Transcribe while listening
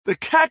The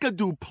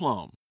Kakadu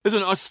plum is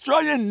an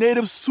Australian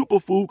native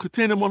superfood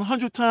containing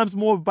 100 times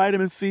more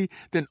vitamin C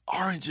than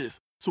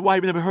oranges. So why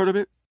have you never heard of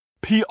it?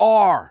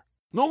 PR.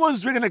 No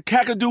one's drinking a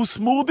Kakadu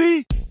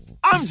smoothie?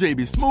 I'm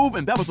JB Smoove,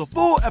 and that was a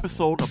full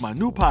episode of my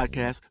new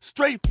podcast,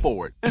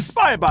 Straightforward,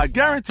 inspired by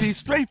guaranteed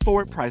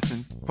straightforward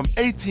pricing from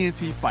AT&T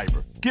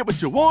Fiber. Get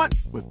what you want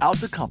without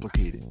the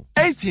complicated.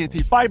 AT&T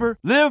Fiber,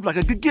 live like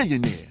a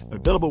gigillionaire.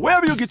 Available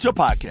wherever you get your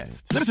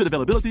podcasts. Limited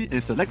availability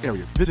in select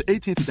areas. Visit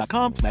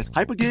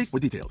AT&T.com/hypergig for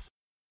details.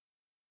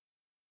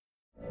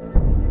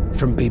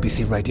 From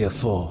BBC Radio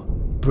 4,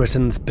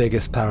 Britain's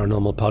biggest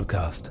paranormal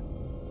podcast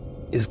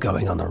is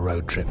going on a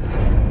road trip.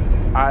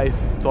 I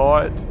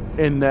thought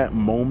in that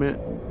moment,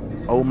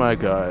 oh my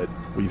God,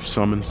 we've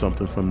summoned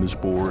something from this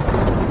board.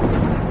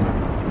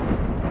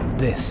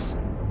 This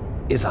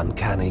is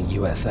Uncanny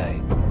USA.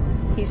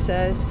 He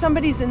says,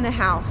 somebody's in the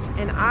house,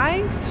 and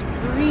I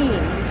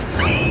screamed.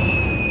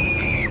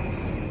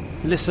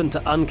 Listen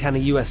to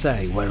Uncanny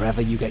USA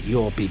wherever you get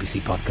your BBC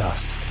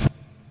podcasts,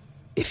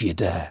 if you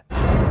dare.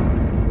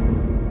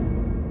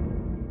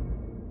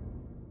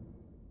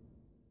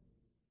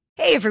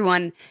 Hey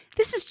everyone,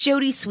 this is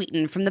Jodie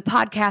Sweetin from the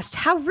podcast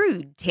How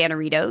Rude,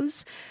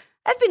 Tanneritos.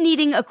 I've been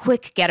needing a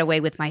quick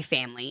getaway with my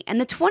family, and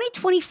the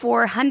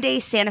 2024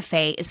 Hyundai Santa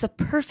Fe is the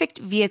perfect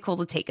vehicle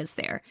to take us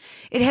there.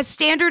 It has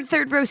standard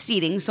third-row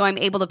seating, so I'm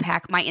able to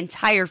pack my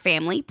entire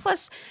family,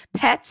 plus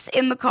pets,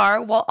 in the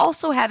car, while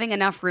also having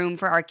enough room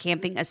for our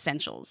camping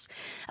essentials.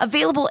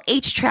 Available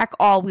H-Track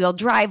all-wheel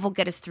drive will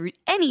get us through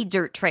any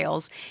dirt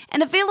trails,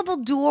 and available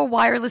dual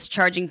wireless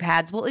charging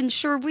pads will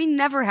ensure we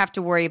never have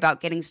to worry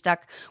about getting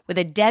stuck with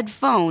a dead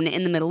phone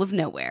in the middle of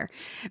nowhere.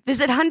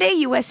 Visit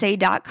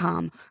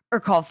HyundaiUSA.com or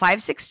call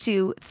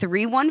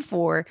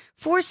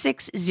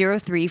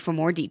 562-314-4603 for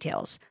more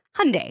details.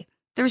 Hyundai,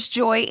 there's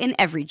joy in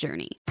every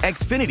journey.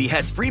 Xfinity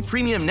has free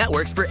premium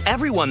networks for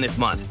everyone this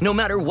month, no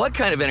matter what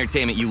kind of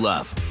entertainment you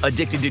love.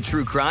 Addicted to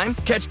true crime?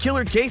 Catch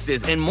killer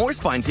cases and more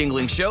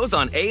spine-tingling shows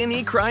on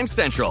A&E Crime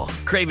Central.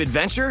 Crave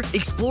adventure?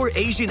 Explore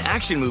Asian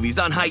action movies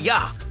on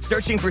Hi-YAH.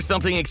 Searching for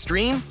something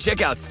extreme?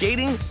 Check out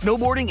skating,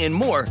 snowboarding, and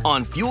more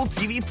on Fuel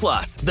TV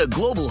Plus, the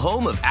global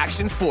home of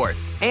action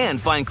sports.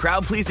 And find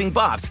crowd-pleasing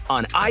bops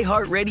on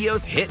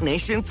iHeartRadio's Hit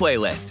Nation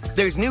playlist.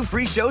 There's new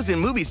free shows and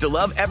movies to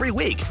love every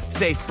week.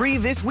 Say free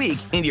this week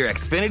in your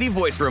Xfinity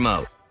voice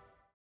remote.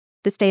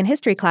 This Day in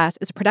History class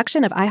is a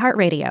production of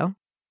iHeartRadio.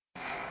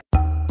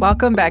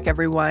 Welcome back,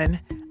 everyone.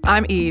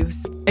 I'm Eves,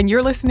 and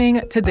you're listening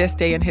to This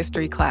Day in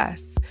History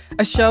class,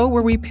 a show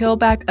where we peel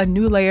back a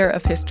new layer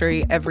of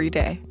history every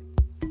day.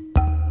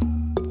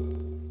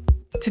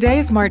 Today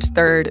is March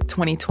 3rd,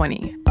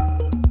 2020.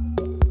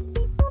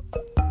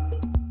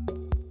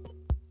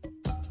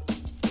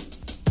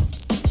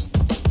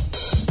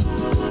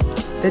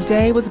 The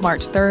day was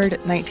March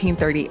 3rd,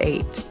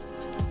 1938.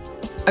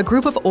 A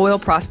group of oil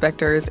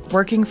prospectors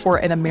working for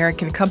an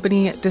American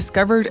company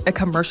discovered a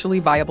commercially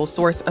viable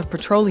source of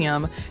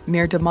petroleum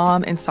near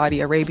Dammam in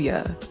Saudi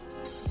Arabia.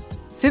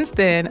 Since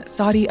then,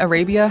 Saudi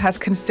Arabia has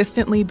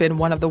consistently been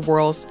one of the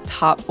world's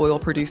top oil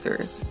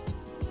producers.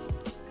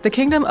 The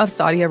Kingdom of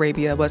Saudi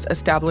Arabia was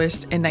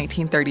established in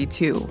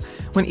 1932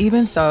 when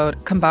Ibn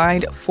Saud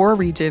combined 4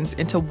 regions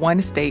into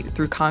one state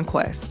through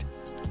conquest.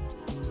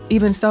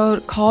 Ibn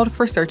Saud called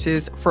for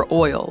searches for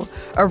oil,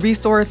 a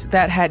resource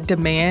that had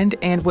demand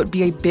and would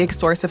be a big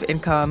source of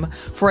income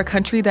for a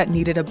country that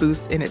needed a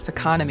boost in its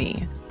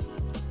economy.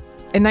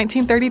 In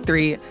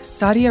 1933,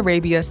 Saudi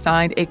Arabia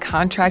signed a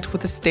contract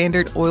with the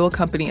Standard Oil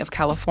Company of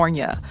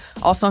California,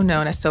 also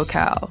known as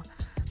SoCal.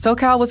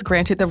 SoCal was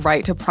granted the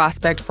right to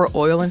prospect for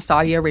oil in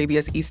Saudi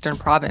Arabia's eastern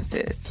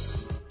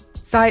provinces.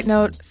 Side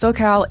note,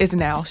 SoCal is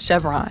now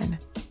Chevron.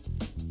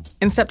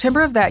 In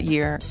September of that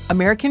year,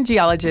 American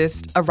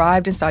geologists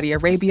arrived in Saudi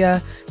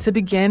Arabia to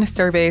begin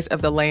surveys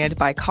of the land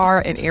by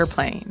car and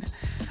airplane.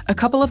 A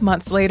couple of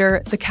months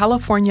later, the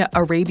California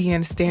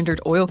Arabian Standard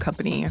Oil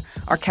Company,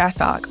 or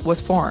CASOC, was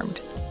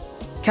formed.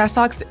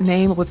 CASOC's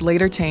name was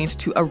later changed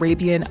to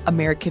Arabian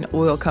American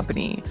Oil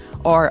Company,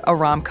 or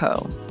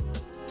Aramco.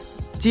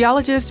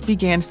 Geologists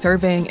began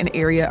surveying an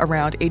area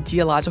around a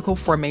geological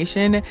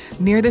formation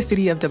near the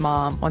city of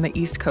Dammam on the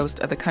east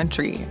coast of the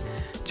country.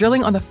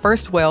 Drilling on the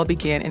first well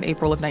began in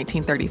April of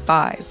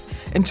 1935,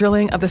 and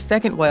drilling of the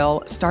second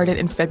well started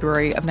in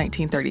February of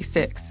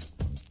 1936.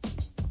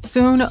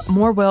 Soon,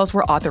 more wells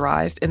were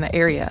authorized in the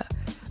area.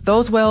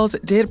 Those wells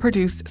did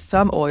produce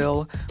some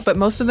oil, but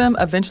most of them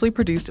eventually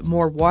produced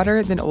more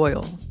water than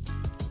oil.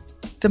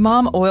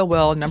 Dammam Oil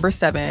Well number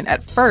 7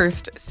 at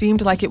first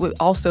seemed like it would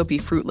also be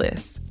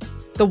fruitless.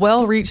 The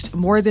well reached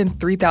more than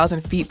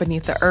 3,000 feet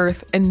beneath the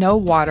earth, and no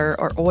water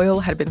or oil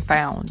had been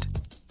found.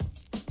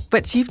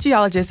 But Chief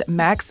Geologist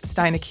Max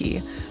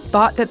Steinecke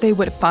thought that they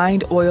would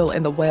find oil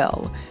in the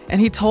well,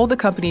 and he told the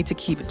company to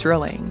keep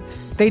drilling.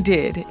 They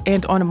did,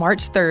 and on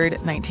March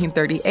 3rd,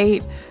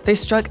 1938, they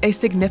struck a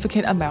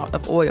significant amount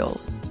of oil.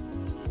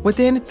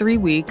 Within 3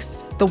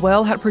 weeks, the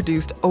well had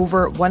produced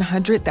over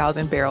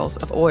 100,000 barrels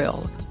of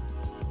oil.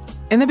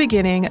 In the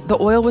beginning,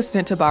 the oil was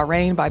sent to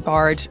Bahrain by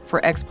barge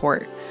for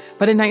export,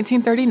 But in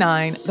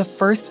 1939, the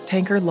first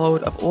tanker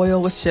load of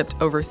oil was shipped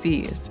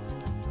overseas.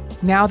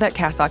 Now that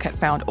KASOK had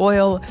found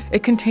oil,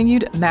 it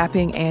continued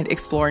mapping and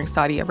exploring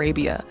Saudi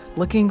Arabia,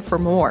 looking for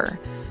more.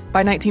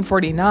 By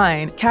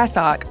 1949,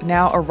 KASOK,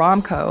 now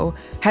Aramco,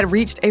 had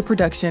reached a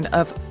production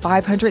of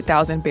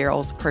 500,000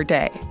 barrels per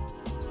day.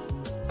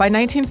 By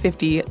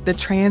 1950, the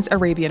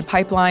Trans-Arabian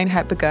Pipeline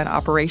had begun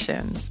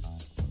operations.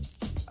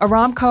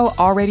 Aramco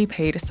already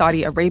paid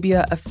Saudi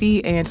Arabia a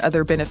fee and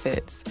other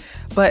benefits,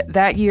 but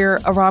that year,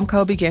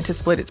 Aramco began to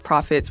split its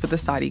profits with the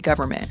Saudi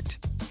government.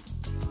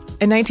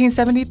 In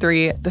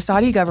 1973, the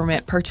Saudi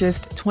government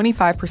purchased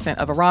 25%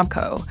 of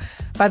Aramco.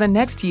 By the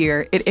next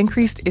year, it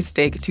increased its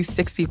stake to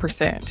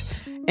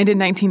 60%. And in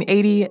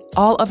 1980,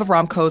 all of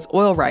Aramco's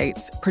oil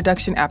rights,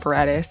 production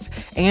apparatus,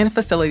 and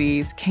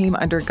facilities came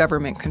under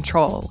government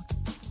control.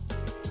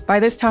 By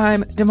this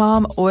time,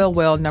 Dammam Oil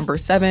Well No.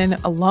 7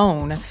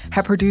 alone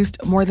had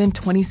produced more than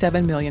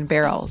 27 million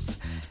barrels.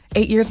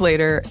 8 years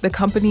later, the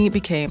company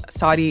became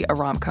Saudi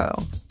Aramco.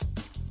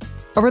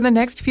 Over the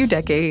next few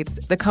decades,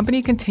 the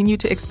company continued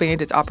to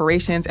expand its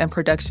operations and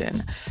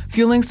production,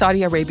 fueling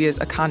Saudi Arabia's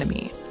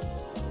economy.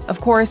 Of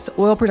course,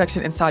 oil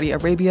production in Saudi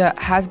Arabia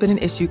has been an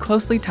issue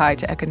closely tied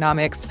to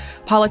economics,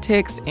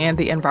 politics, and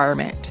the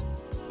environment.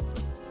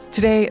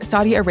 Today,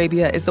 Saudi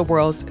Arabia is the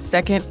world's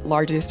second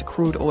largest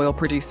crude oil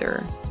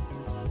producer.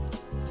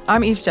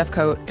 I'm Eve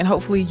Jeffcoat, and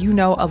hopefully you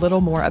know a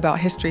little more about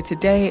history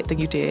today than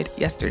you did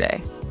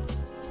yesterday.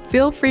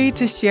 Feel free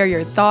to share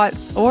your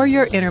thoughts or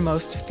your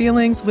innermost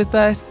feelings with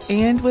us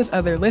and with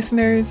other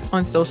listeners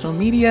on social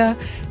media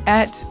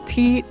at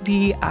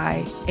TDIHC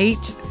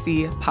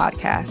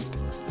Podcast.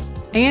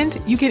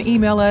 And you can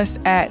email us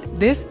at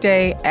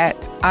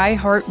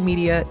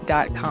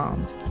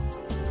thisday@iheartmedia.com.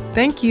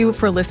 Thank you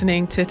for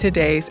listening to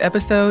today's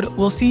episode.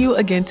 We'll see you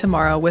again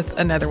tomorrow with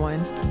another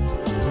one.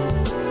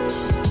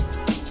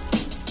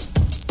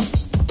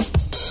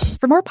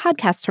 For more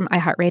podcasts from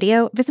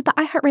iHeartRadio, visit the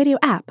iHeartRadio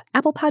app,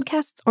 Apple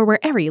Podcasts, or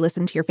wherever you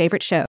listen to your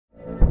favorite show.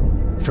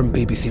 From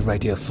BBC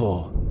Radio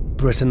 4,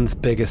 Britain's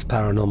biggest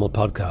paranormal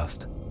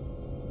podcast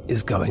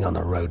is going on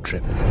a road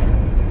trip.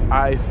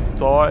 I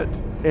thought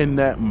in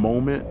that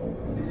moment,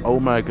 oh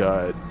my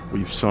God,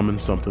 we've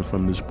summoned something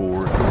from this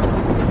board.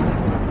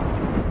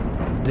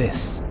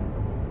 This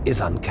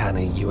is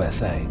Uncanny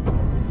USA.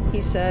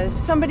 He says,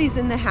 somebody's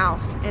in the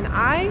house, and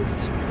I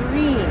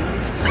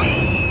screamed.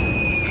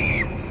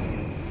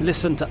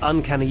 Listen to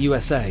Uncanny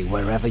USA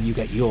wherever you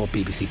get your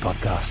BBC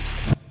podcasts,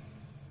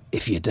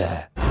 if you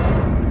dare.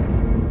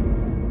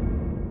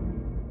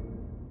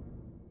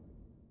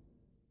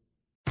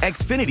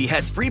 Xfinity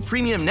has free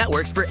premium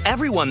networks for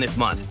everyone this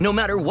month, no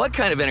matter what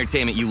kind of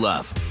entertainment you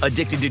love.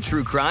 Addicted to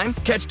true crime?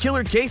 Catch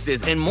killer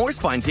cases and more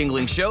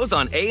spine-tingling shows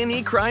on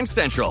A&E Crime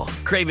Central.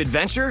 Crave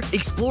adventure?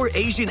 Explore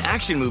Asian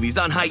action movies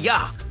on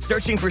Hayya.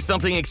 Searching for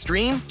something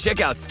extreme?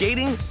 Check out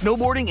skating,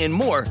 snowboarding, and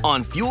more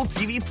on Fuel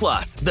TV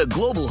Plus, the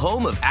global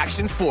home of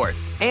action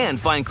sports. And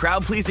find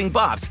crowd-pleasing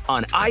bops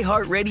on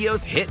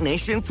iHeartRadio's Hit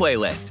Nation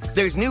playlist.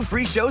 There's new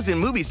free shows and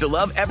movies to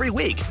love every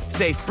week.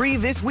 Say free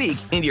this week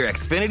in your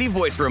Xfinity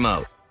voice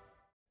remote.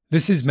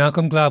 This is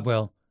Malcolm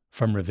Gladwell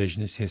from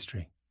Revisionist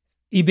History.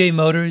 eBay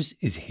Motors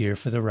is here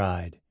for the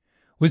ride.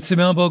 With some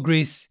elbow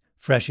grease,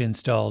 fresh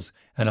installs,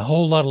 and a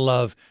whole lot of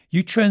love,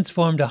 you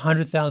transformed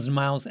 100,000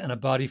 miles and a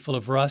body full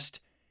of rust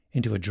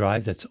into a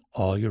drive that's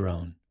all your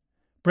own.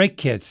 Brake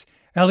kits,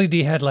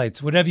 LED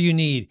headlights, whatever you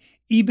need,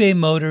 eBay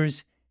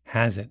Motors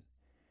has it.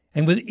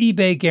 And with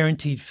eBay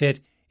Guaranteed Fit,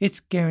 it's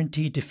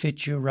guaranteed to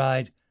fit your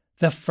ride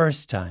the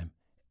first time,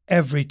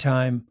 every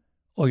time,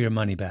 or your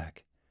money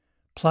back.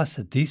 Plus,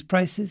 at these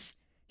prices,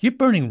 you're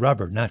burning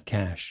rubber, not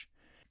cash.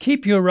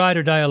 Keep your ride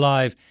or die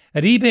alive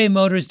at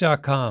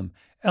ebaymotors.com.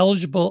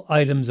 Eligible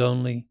items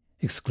only.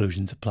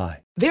 Exclusions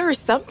apply. There are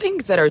some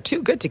things that are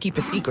too good to keep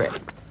a secret.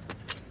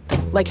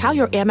 Like how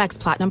your Amex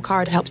Platinum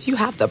card helps you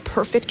have the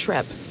perfect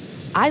trip.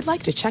 I'd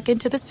like to check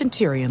into the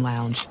Centurion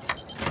Lounge.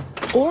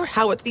 Or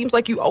how it seems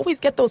like you always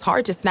get those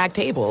hard-to-snag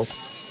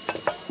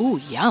tables.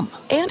 Ooh, yum.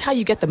 And how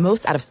you get the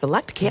most out of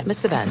select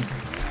can't-miss events.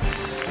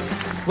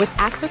 With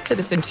access to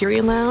the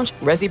Centurion Lounge,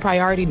 Resi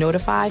Priority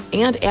Notified,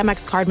 and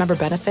Amex card member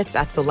benefits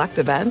at select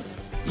events,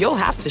 you'll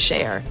have to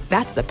share.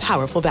 That's the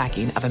powerful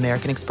backing of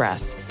American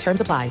Express. Terms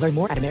apply. Learn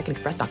more at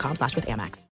americanexpress.com/withAmex.